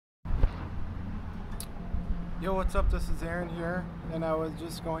Yo, what's up? This is Aaron here, and I was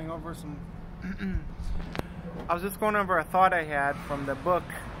just going over a thought I had from the book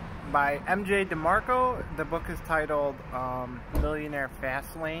by MJ DeMarco. The book is titled Millionaire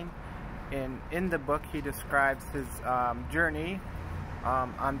Fast Lane, and in the book he describes his journey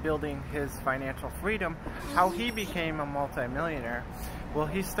on building his financial freedom, how he became a multimillionaire. Well,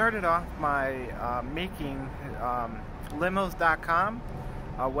 he started off by making limos.com,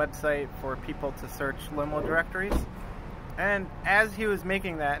 a website for people to search limo directories. And as he was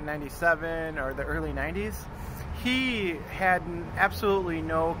making that in 97 or the early 90s, he had absolutely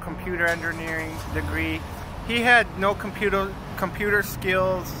no computer engineering degree. He had no computer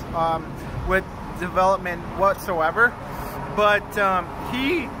skills with development whatsoever, but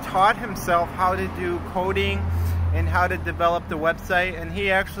he taught himself how to do coding and how to develop the website, and he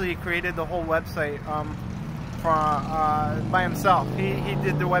actually created the whole website by himself. He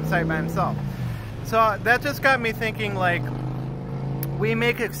did the website by himself. So that just got me thinking, like, we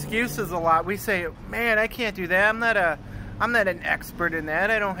make excuses a lot. We say, man, I can't do that. I'm not an expert in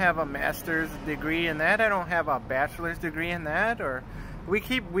that. I don't have a master's degree in that. I don't have a bachelor's degree in that. Or we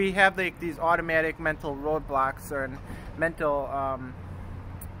have like these automatic mental roadblocks or mental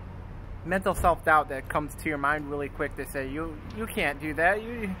self-doubt that comes to your mind really quick. They say, you can't do that.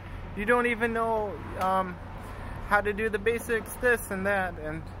 You don't even know how to do the basics, this and that.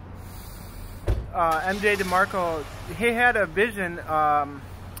 And MJ DeMarco, he had a vision,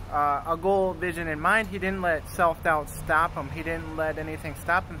 a goal vision in mind. He didn't let self-doubt stop him. He didn't let anything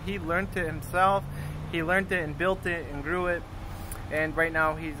stop him. He learned it himself. He learned it and built it and grew it. And right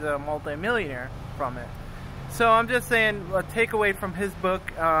now he's a multi-millionaire from it. So I'm just saying, a takeaway from his book,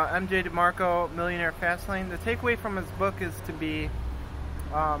 MJ DeMarco, Millionaire Fast Lane, the takeaway from his book is to be,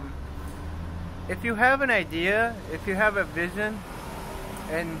 if you have an idea, if you have a vision,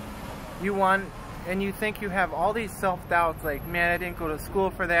 and you think you have all these self-doubts, like, man, I didn't go to school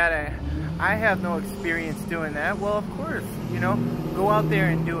for that, I have no experience doing that. Well, of course, go out there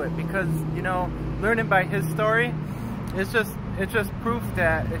and do it, because, learning by his story, it's just proof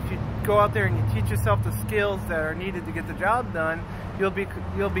that if you go out there and you teach yourself the skills that are needed to get the job done,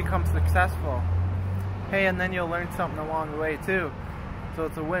 you'll become successful. Hey, and then you'll learn something along the way too. So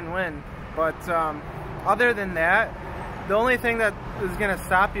it's a win-win. But other than that, the only thing that is going to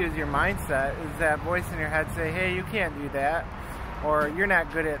stop you is your mindset, is that voice in your head say, hey, you can't do that, or you're not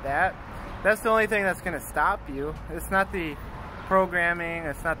good at that. That's the only thing that's going to stop you. It's not the programming,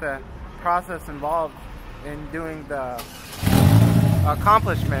 it's not the process involved in doing the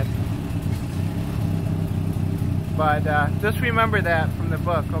accomplishment. But just remember that from the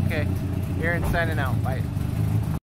book. Okay, Aaron signing out. Bye.